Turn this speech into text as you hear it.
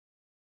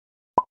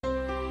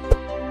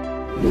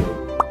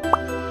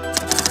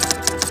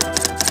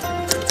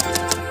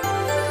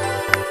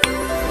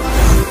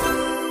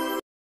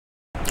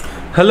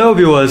Hello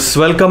viewers,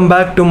 welcome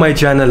back to my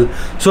channel.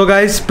 So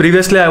guys,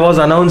 previously I was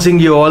announcing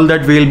you all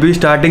that we'll be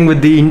starting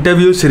with the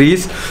interview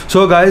series.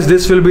 So guys,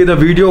 this will be the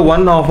video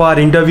 1 of our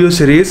interview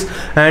series,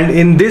 and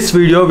in this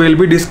video we'll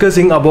be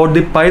discussing about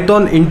the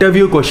Python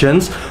interview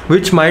questions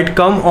which might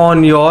come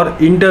on your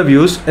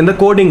interviews in the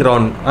coding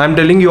round. I'm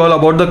telling you all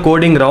about the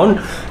coding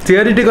round.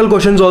 Theoretical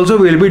questions also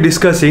we'll be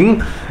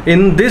discussing.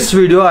 In this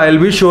video I'll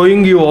be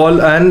showing you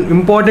all an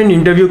important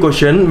interview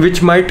question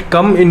which might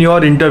come in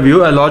your interview,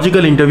 a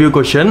logical interview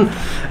question.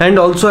 And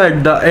also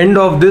at the end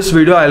of this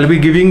video I'll be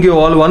giving you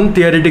all one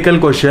theoretical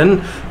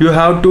question. You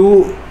have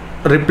to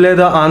reply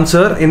the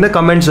answer in the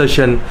comment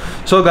section.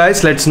 So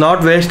guys, let's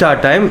not waste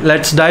our time,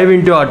 let's dive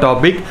into our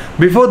topic.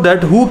 Before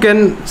that, who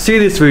can see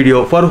this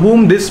video, for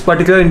whom this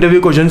particular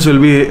interview questions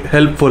will be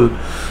helpful?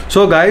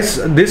 So guys,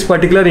 this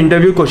particular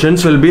interview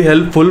questions will be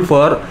helpful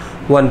for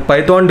one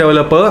Python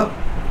developer,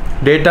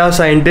 data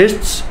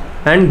scientists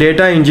and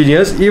data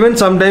engineers. Even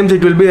sometimes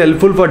it will be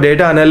helpful for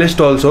data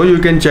analyst also. You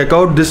can check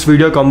out this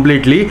video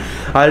completely.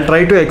 I'll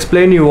try to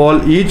explain you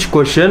all each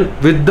question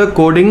with the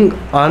coding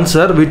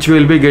answer which we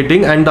will be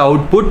getting and the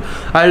output.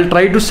 I'll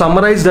try to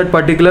summarize that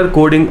particular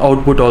coding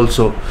output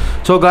also.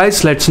 So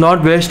guys, let's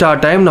not waste our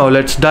time. Now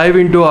let's dive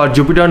into our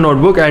Jupyter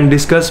notebook and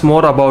discuss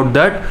more about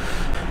that.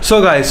 So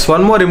guys,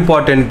 one more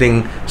important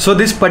thing. So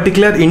this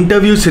particular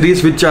interview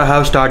series which I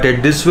have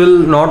started, this will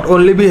not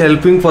only be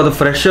helping for the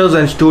freshers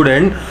and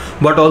student,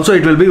 but also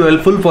it will be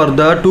helpful for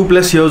the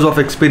 2+ years of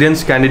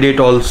experience candidate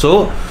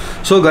also.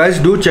 So guys,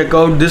 do check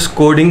out this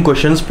coding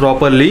questions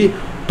properly.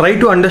 Try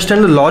to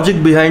understand the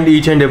logic behind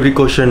each and every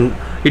question.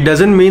 It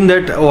doesn't mean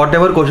that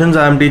whatever questions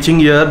I am teaching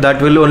here,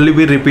 that will only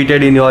be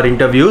repeated in your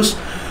interviews.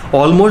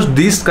 Almost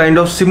these kind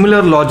of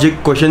similar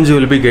logic questions you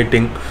will be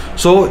getting.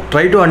 So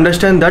try to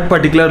understand that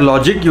particular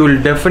logic. You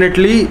will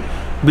definitely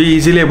be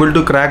easily able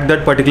to crack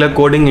that particular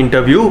coding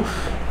interview.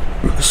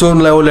 So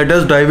now let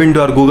us dive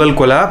into our Google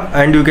Colab,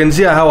 and you can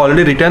see I have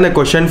already written a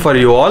question for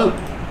you all.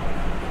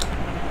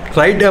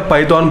 Write a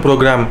Python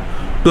program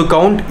to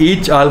count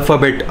each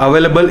alphabet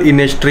available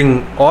in a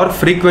string or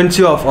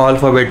frequency of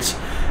alphabets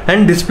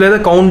and display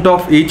the count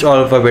of each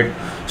alphabet.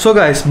 So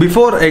guys,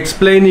 before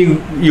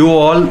explaining you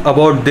all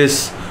about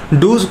this,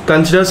 do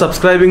consider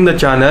subscribing the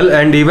channel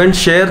and even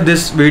share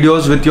these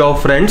videos with your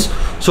friends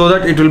so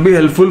that it will be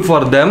helpful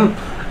for them,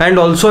 and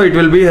also it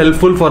will be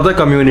helpful for the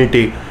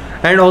community.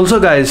 And also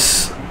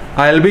guys,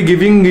 I'll be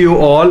giving you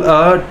all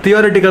a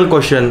theoretical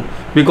question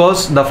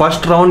because the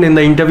first round in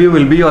the interview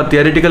will be your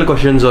theoretical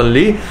questions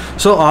only.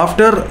 So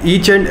after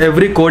each and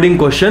every coding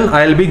question,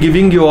 I'll be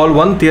giving you all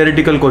one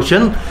theoretical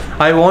question.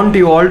 I want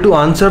you all to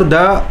answer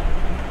the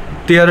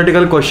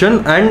theoretical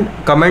question and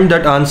comment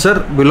that answer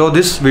below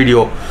this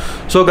video.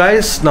 So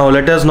guys, now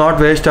let us not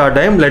waste our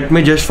time. Let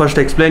me just first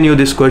explain you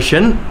this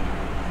question.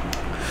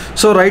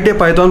 So write a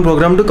Python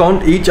program to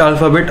count each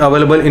alphabet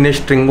available in a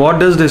string. What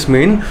does this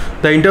mean?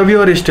 The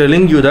interviewer is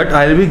telling you that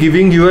I will be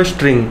giving you a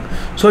string,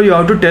 so you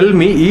have to tell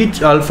me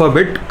each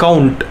alphabet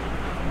count.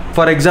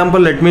 For example,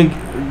 let me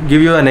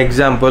give you an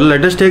example.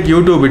 Let us take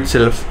YouTube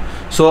itself.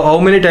 So how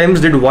many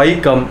times did Y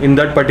come in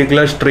that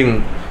particular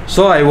string?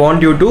 So I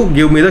want you to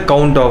give me the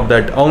count of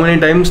that. How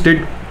many times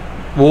did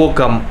O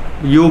come,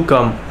 U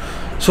come?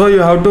 So you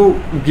have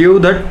to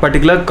give that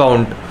particular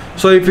count.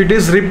 So if it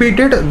is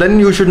repeated, then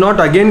you should not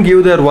again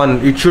give there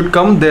 1. It should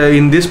come there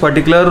in this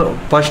particular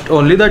first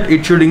only, that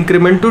it should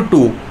increment to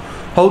 2.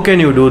 How can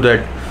you do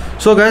that?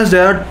 So guys,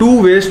 there are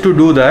 2 ways to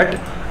do that.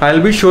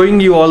 I'll be showing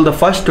you all the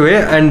first way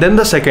and then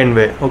the second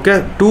way.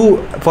 Okay,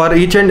 for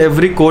each and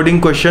every coding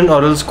question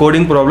or else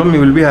coding problem, you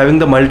will be having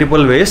the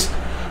multiple ways,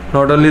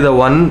 not only the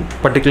one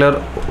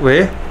particular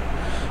way.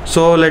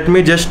 So let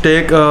me just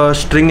take a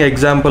string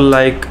example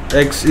like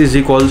x is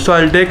equals, so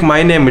I'll take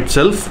my name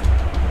itself.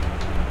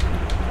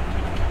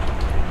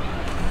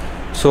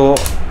 So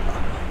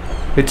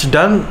it's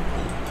done.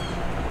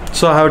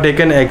 So I have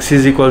taken x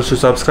is equals to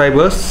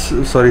subscribers,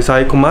 sorry,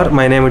 Sai Kumar,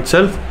 my name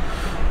itself.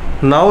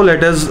 Now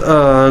let us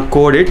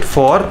code it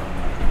for,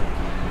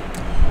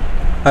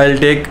 I'll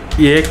take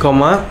a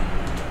comma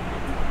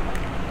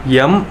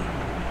m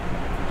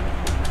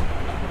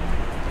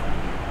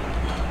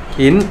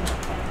in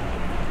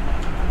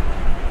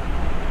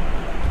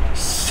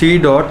c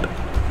dot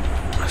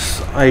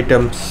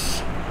items.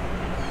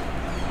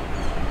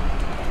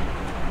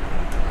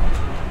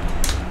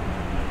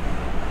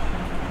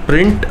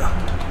 Print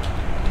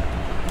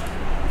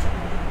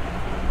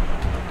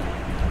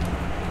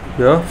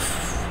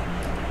f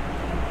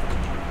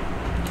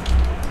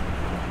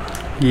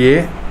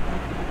a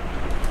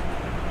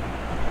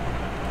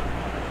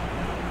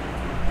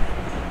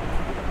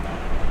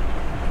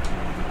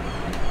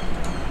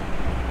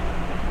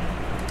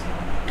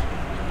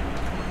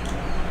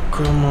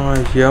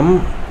comma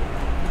m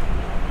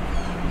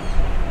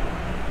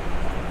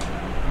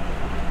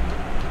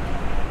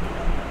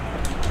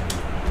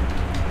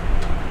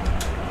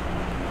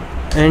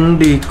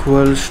end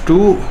equals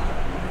to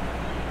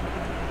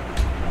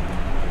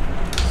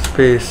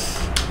space.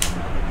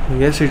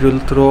 Yes, it will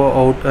throw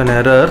out an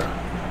error,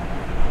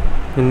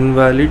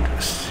 invalid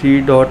c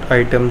dot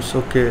items.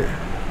 Okay,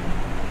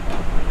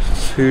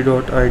 3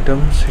 dot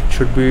items, it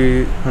should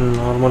be a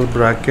normal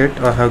bracket.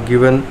 I have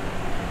given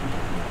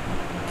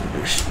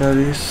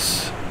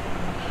dictionaries.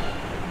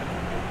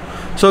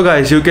 So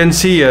guys, you can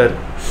see here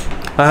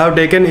I have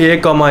taken a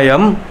comma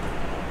m,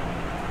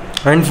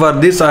 and for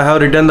this I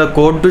have written the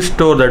code to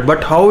store that.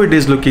 But how it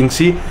is looking,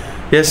 see,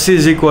 s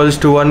is equals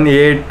to 1,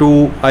 a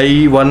 2,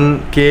 i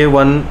 1, k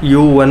 1,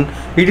 u 1.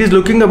 It is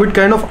looking a bit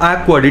kind of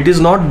awkward. It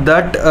is not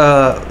that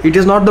it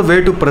is not the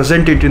way to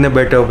present it in a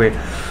better way.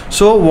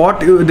 So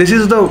this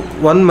is the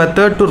one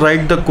method to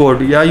write the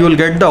code. Yeah, you will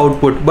get the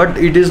output, but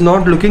it is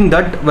not looking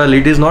that well,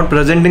 it is not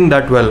presenting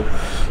that well.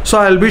 So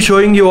I'll be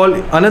showing you all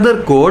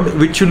another code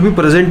which will be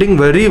presenting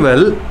very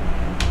well.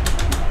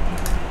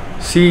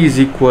 C is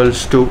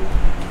equals to,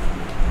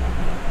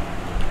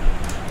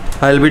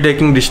 I'll be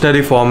taking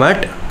dictionary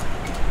format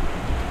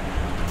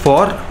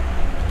for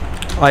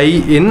I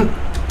in,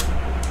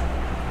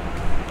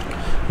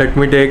 let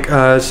me take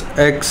as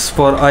x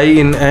for I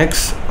in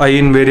x, I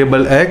in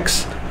variable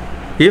x,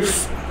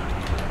 if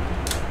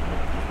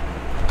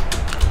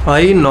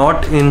I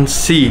not in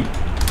C,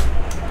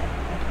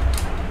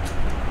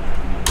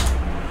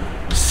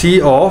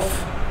 C of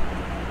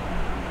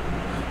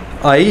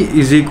I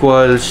is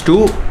equals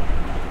to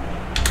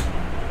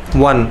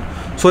 1.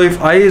 So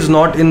if I is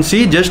not in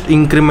C, just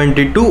increment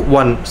it to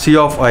 1. C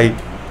of I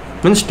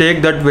means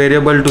take that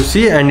variable to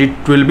C and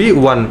it will be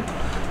 1.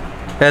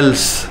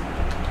 Else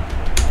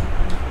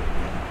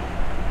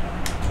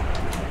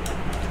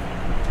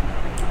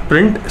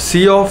print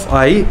C of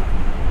I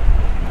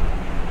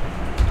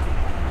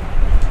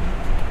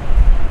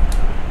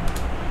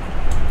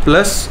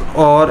plus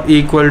or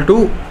equal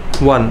to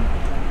 1.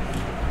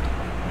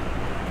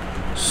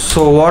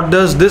 So what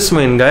does this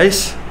mean,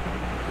 guys?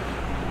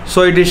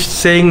 So it is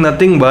saying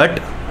nothing but,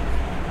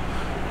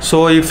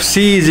 so if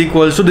C is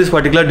equals to this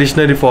particular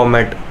dictionary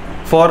format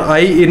for I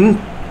in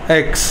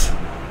X,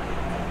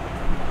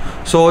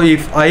 so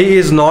if I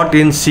is not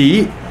in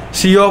C,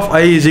 C of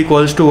I is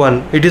equals to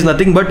 1. It is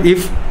nothing but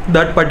if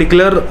that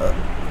particular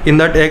in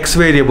that X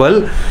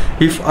variable,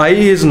 if I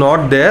is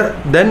not there,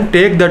 then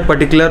take that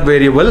particular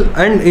variable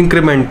and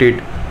increment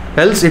it.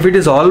 Else if it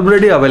is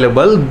already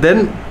available,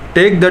 then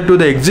take that to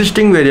the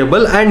existing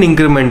variable and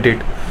increment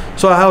it.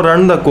 So I have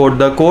run the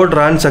code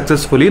ran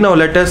successfully. Now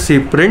let us see,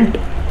 print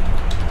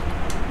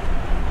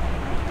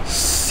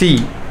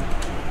C.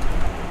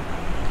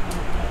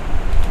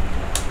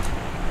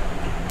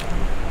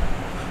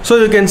 So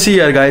you can see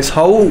here, guys,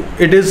 how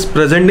it is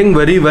presenting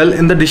very well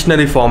in the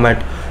dictionary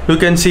format. You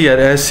can see here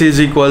s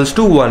is equals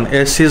to 1.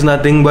 S is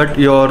nothing but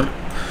your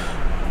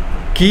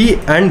key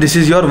and this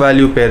is your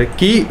value pair,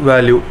 key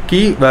value,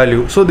 key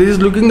value. So this is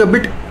looking a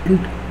bit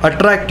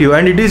attractive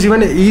and it is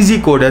even an easy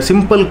code, a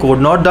simple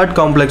code, not that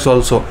complex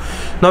also.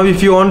 Now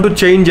if you want to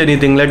change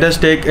anything, let us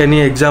take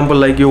any example,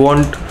 like you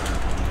want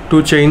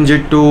to change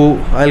it to,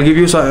 I'll give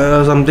you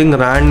something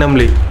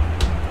randomly.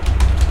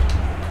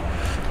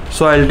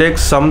 So I'll take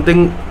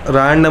something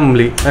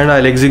randomly and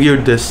I'll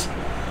execute this.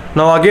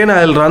 Now again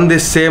I'll run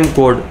this same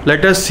code.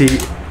 Let us see.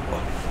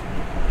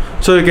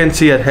 So you can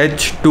see here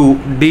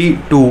h2,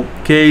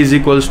 d2, k is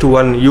equals to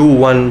 1,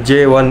 u1,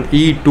 j1,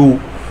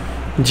 e2,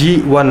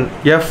 g1,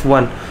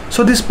 f1.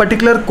 So this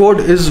particular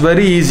code is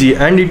very easy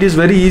and it is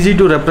very easy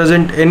to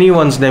represent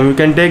anyone's name. You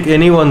can take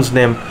anyone's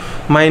name,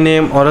 my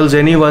name or else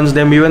anyone's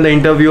name. Even the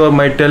interviewer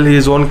might tell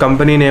his own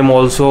company name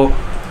also.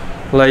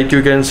 Like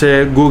you can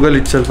say Google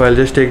itself. I'll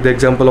just take the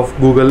example of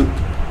Google.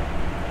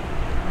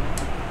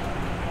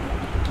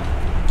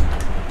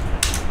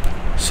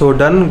 So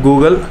done,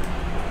 Google.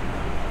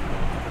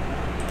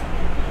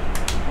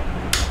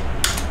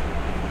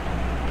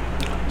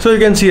 So you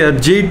can see here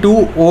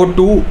G2,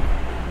 O2,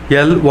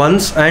 L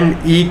once and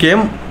E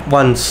came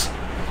once.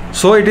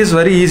 So it is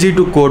very easy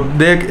to code.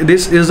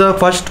 This is the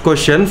first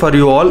question for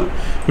you all,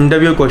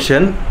 interview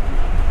question.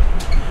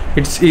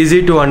 It's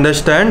easy to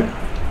understand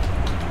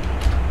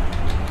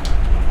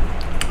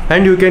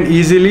and you can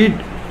easily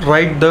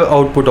write the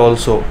output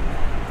also.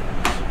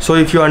 So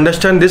if you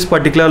understand this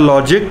particular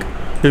logic,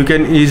 you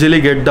can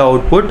easily get the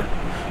output.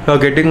 You are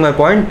getting my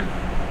point?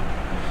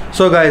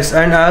 So guys,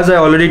 and as I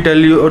already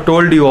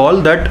told you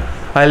all that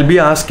I'll be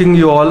asking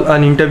you all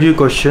an interview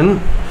question.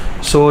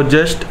 So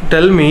just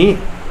tell me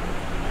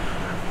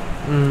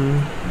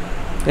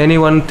any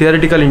one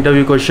theoretical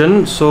interview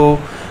question. So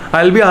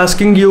I'll be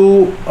asking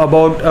you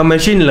about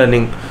machine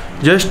learning.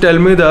 Just tell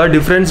me the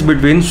difference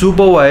between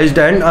supervised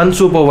and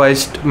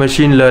unsupervised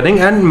machine learning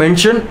and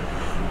mention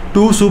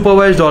 2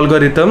 supervised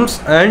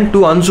algorithms and 2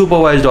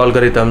 unsupervised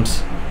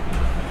algorithms.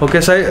 Okay,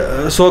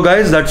 so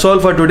guys, that's all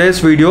for today's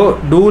video.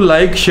 Do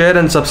like, share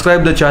and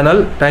subscribe the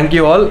channel. Thank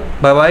you all.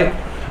 Bye bye.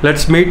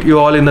 Let's meet you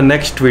all in the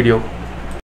next video.